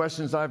the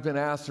questions I've been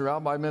asked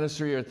throughout my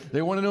ministry are,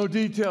 they want to know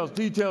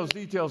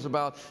details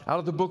about out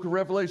of the book of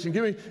Revelation.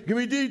 Give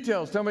me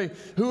details. Tell me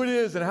who it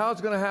is and how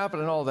it's going to happen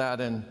and all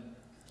that. And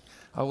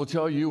I will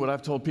tell you what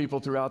I've told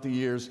people throughout the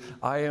years.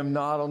 I am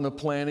not on the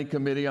planning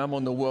committee. I'm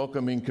on the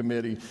welcoming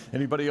committee.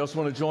 Anybody else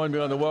want to join me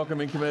on the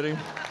welcoming committee?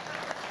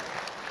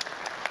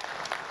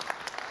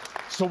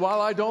 So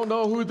while I don't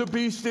know who the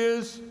beast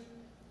is,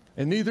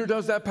 and neither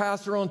does that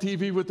pastor on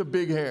TV with the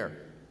big hair.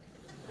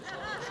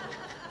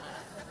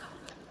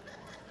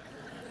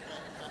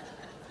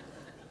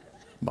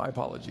 My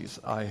apologies.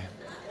 I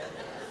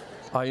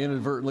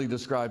inadvertently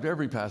described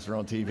every pastor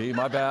on TV.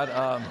 My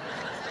bad.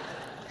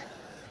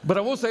 But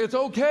I will say it's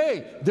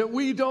okay that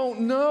we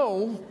don't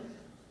know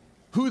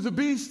who the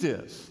beast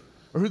is,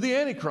 or who the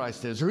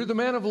Antichrist is, or who the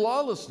man of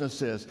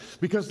lawlessness is,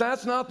 because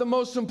that's not the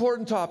most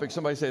important topic.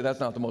 Somebody say that's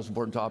not the most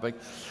important topic.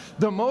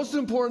 The most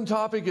important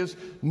topic is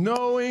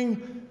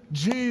knowing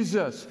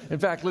Jesus. In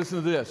fact,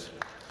 listen to this.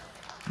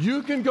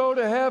 You can go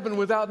to heaven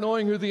without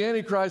knowing who the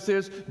Antichrist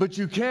is, but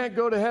you can't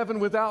go to heaven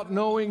without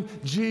knowing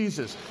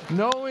Jesus.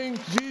 Knowing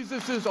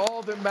Jesus is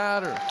all that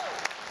matters.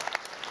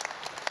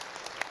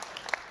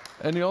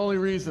 And the only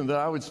reason that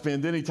I would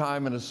spend any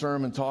time in a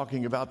sermon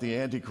talking about the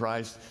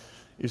Antichrist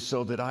is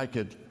so that I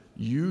could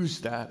use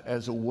that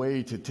as a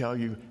way to tell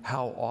you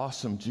how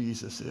awesome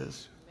Jesus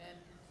is. Amen.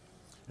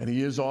 And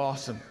he is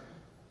awesome.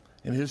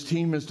 And his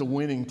team is the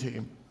winning team.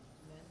 Amen.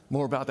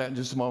 More about that in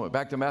just a moment.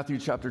 Back to Matthew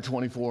chapter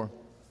 24.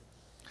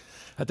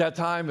 At that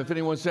time, if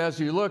anyone says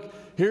to you, look,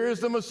 here is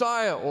the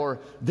Messiah, or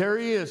there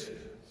he is,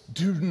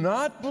 do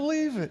not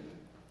believe it.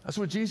 That's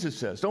what Jesus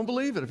says. Don't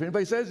believe it. If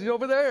anybody says he's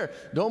over there,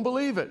 don't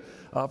believe it.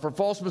 For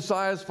false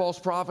messiahs, false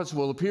prophets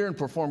will appear and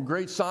perform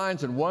great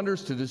signs and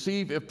wonders to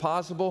deceive, if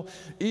possible,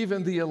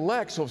 even the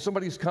elect. So if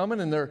somebody's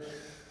coming and they're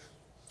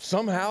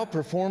somehow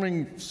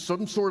performing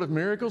some sort of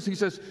miracles, he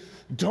says,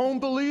 don't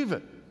believe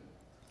it.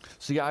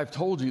 See, I've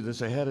told you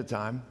this ahead of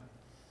time.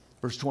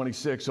 Verse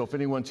 26, so if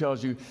anyone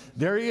tells you,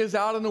 there he is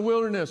out in the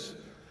wilderness,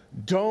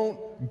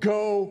 don't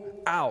go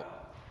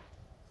out.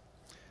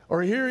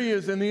 Or here he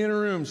is in the inner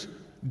rooms,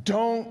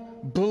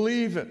 don't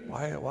believe it.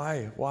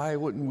 Why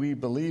wouldn't we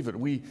believe it?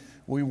 We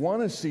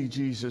want to see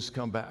Jesus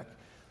come back.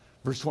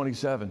 Verse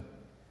 27,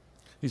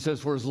 he says,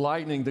 for as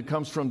lightning that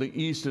comes from the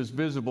east is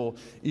visible,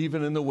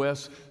 even in the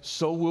west,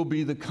 so will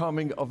be the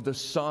coming of the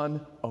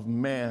Son of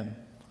Man.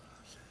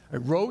 I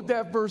wrote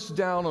that verse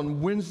down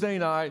on Wednesday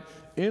night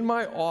in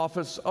my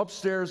office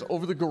upstairs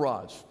over the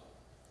garage.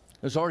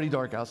 It's already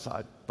dark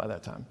outside by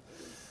that time.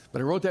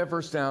 But I wrote that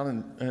verse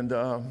down, and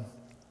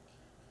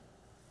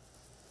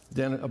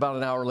then about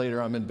an hour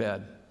later, I'm in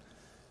bed.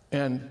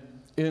 And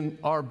in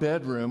our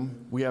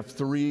bedroom, we have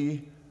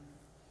 3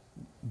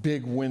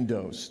 big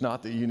windows.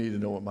 Not that you need to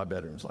know what my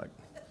bedroom's like.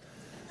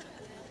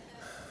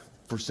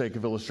 For sake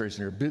of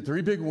illustration here,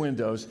 3 big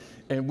windows,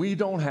 and we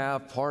don't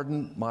have,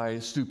 pardon my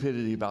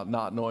stupidity about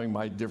not knowing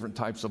my different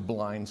types of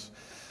blinds,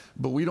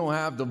 but we don't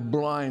have the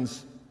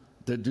blinds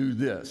that do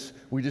this.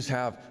 We just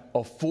have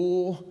a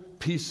full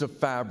piece of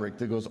fabric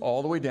that goes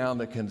all the way down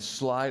that can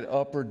slide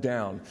up or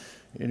down.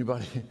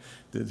 Anybody?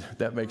 Did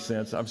that make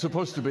sense? I'm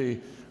supposed to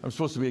be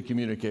a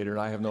communicator,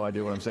 and I have no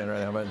idea what I'm saying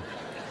right now. But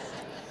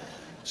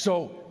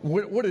so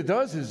what it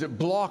does is it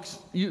blocks.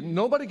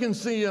 Nobody can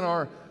see in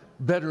our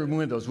bedroom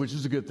windows, which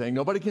is a good thing.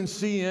 Nobody can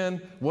see in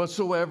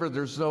whatsoever.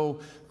 There's no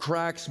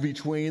cracks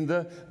between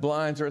the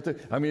blinds or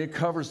it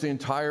covers the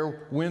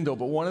entire window.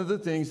 But one of the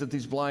things that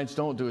these blinds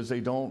don't do is they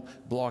don't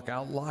block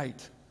out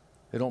light.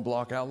 They don't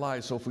block out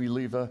light. So if we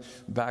leave a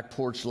back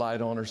porch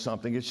light on or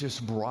something, it's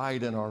just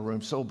bright in our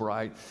room, so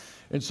bright.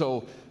 And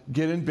so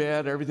get in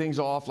bed, everything's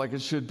off like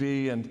it should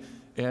be. And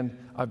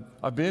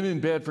I've been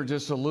in bed for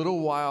just a little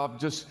while. I've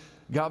just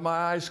got my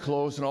eyes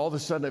closed, and all of a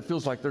sudden it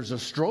feels like there's a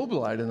strobe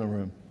light in the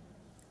room.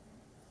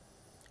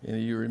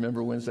 You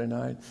remember Wednesday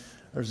night?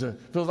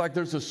 Feels like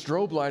there's a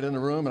strobe light in the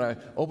room, and I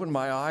open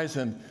my eyes,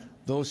 and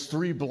those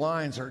 3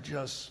 blinds are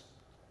just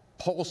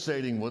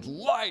pulsating with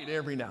light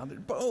every now and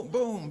then. Boom,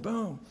 boom,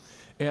 boom.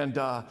 And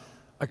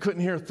I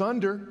couldn't hear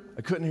thunder.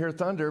 I couldn't hear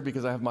thunder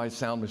because I have my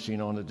sound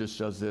machine on that just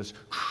does this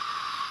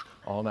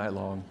all night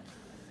long.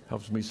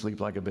 Helps me sleep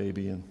like a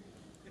baby.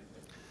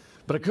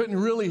 But I couldn't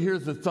really hear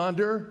the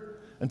thunder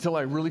until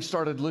I really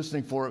started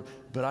listening for it.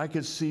 But I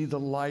could see the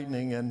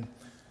lightning, and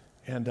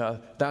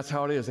that's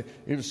how it is.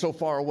 It was so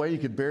far away you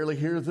could barely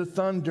hear the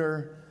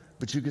thunder,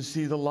 but you could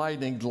see the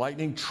lightning.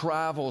 Lightning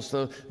travels.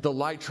 The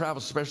light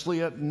travels,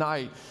 especially at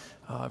night.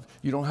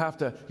 You don't have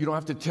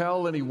to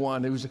tell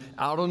anyone who's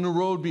out on the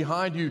road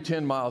behind you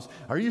 10 miles.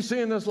 Are you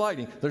seeing this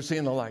lightning? They're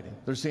seeing the lightning.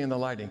 They're seeing the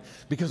lightning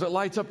because it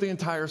lights up the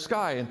entire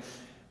sky.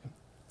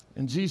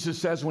 And Jesus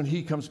says when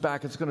he comes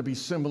back, it's going to be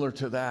similar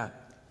to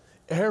that.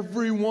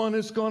 Everyone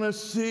is going to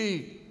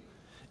see.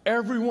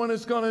 Everyone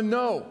is going to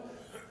know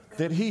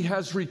that he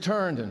has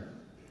returned. And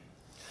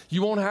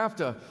you won't have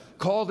to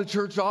call the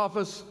church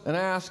office and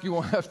ask. You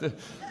won't have to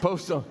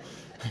post on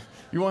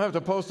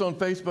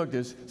Facebook.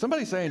 Is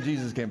somebody saying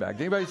Jesus came back?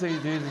 Did anybody say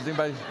Jesus?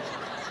 Anybody?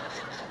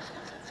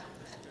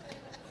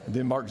 And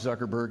then Mark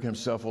Zuckerberg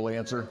himself will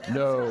answer,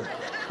 no.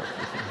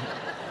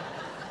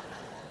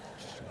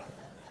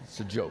 It's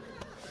a joke.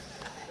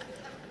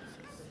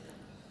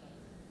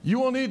 You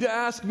will need to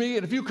ask me,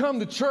 and if you come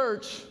to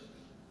church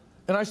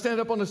and I stand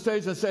up on the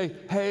stage and say,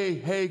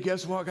 hey,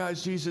 guess what,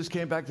 guys? Jesus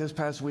came back this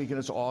past week, and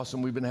it's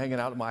awesome. We've been hanging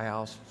out at my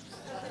house,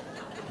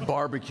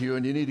 barbecue,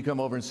 and you need to come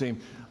over and see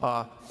him.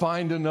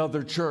 Find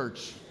another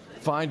church.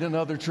 Find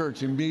another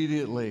church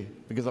immediately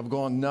because I've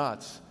gone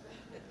nuts.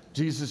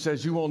 Jesus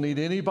says you won't need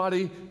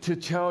anybody to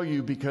tell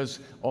you because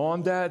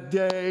on that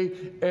day,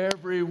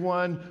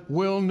 everyone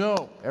will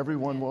know.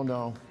 Everyone will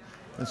know.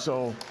 And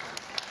so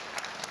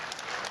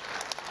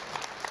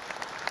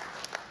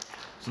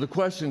the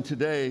question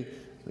today,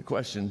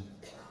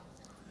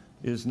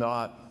 is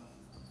not,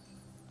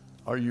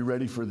 are you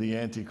ready for the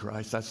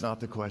Antichrist? That's not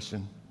the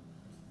question.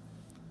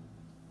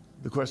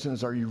 The question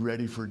is, are you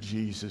ready for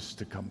Jesus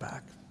to come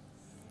back?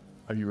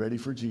 Are you ready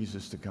for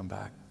Jesus to come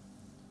back?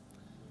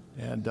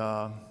 And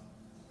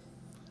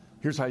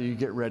here's how you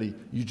get ready.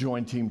 You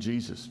join Team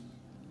Jesus.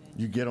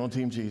 You get on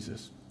Team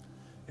Jesus.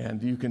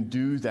 And you can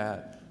do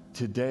that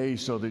today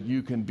so that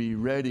you can be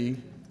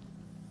ready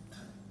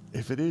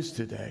if it is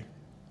today.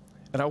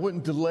 And I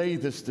wouldn't delay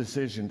this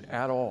decision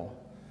at all.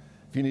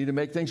 If you need to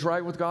make things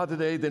right with God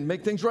today, then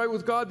make things right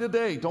with God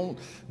today. Don't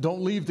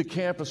leave the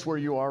campus where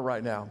you are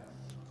right now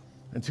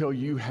until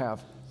you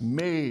have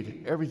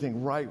made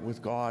everything right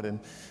with God.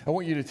 And I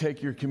want you to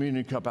take your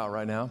communion cup out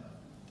right now.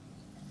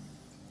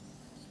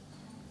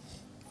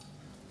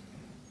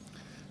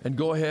 And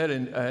go ahead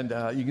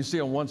and you can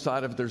see on one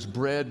side of it there's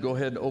bread. Go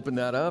ahead and open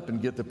that up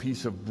and get the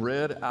piece of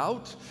bread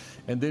out.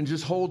 And then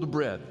just hold the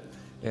bread.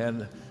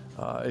 And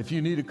if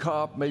you need a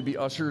cup, maybe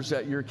ushers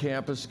at your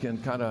campus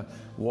can kind of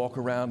walk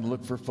around and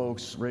look for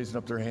folks raising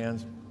up their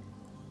hands.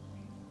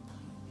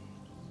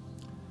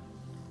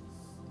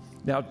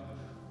 Now,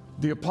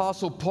 the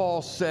Apostle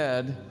Paul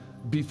said,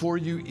 before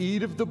you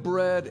eat of the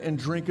bread and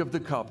drink of the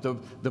cup,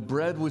 the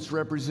bread which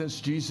represents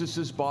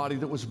Jesus' body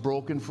that was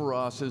broken for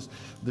us, is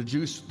the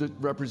juice that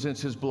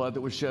represents his blood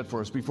that was shed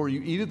for us. Before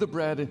you eat of the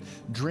bread and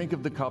drink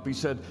of the cup, he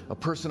said a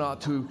person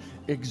ought to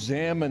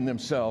examine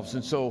themselves.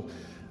 And so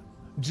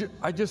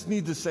I just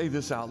need to say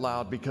this out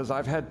loud because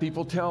I've had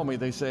people tell me,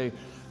 they say,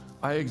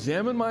 I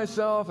examined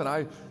myself and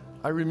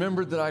I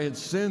remembered that I had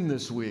sinned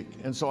this week,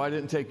 and so I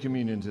didn't take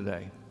communion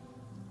today.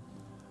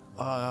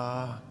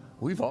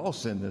 We've all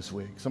sinned this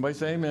week. Somebody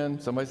say amen.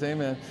 Somebody say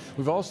amen.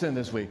 We've all sinned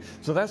this week.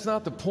 So that's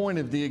not the point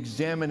of the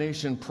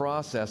examination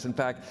process. In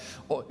fact,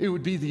 it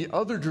would be the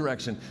other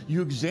direction.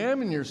 You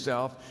examine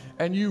yourself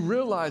and you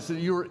realize that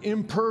you're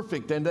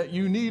imperfect and that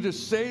you need a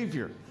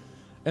Savior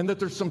and that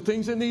there's some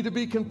things that need to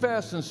be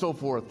confessed and so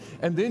forth.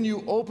 And then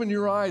you open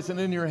your eyes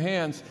and in your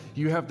hands,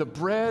 you have the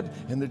bread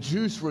and the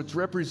juice, which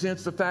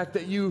represents the fact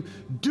that you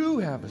do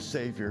have a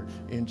Savior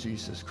in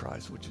Jesus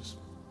Christ, which is,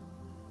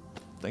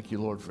 thank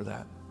you, Lord, for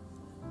that.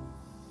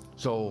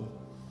 So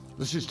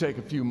let's just take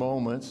a few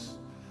moments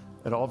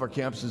at all of our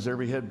campuses,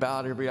 every head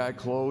bowed, every eye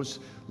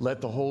closed.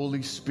 Let the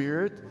Holy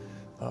Spirit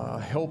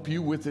help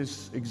you with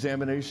this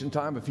examination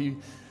time. If He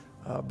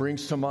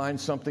brings to mind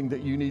something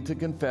that you need to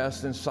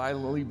confess, then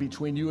silently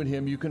between you and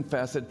Him, you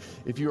confess it.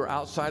 If you're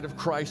outside of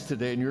Christ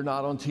today and you're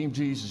not on Team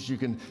Jesus, you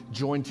can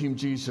join Team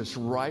Jesus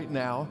right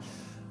now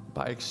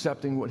by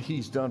accepting what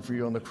He's done for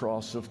you on the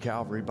cross of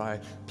Calvary, by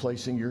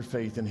placing your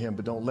faith in Him.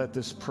 But don't let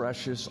this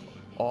precious,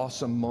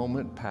 awesome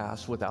moment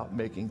pass without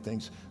making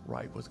things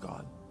right with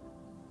God.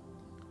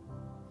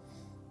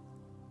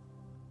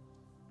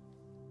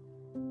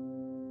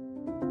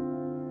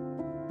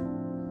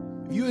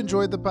 If you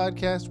enjoyed the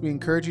podcast, we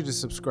encourage you to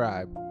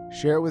subscribe,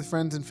 share it with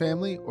friends and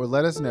family, or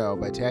let us know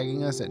by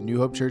tagging us at New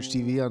Hope Church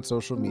TV on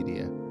social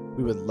media.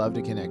 We would love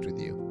to connect with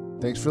you.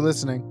 Thanks for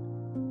listening.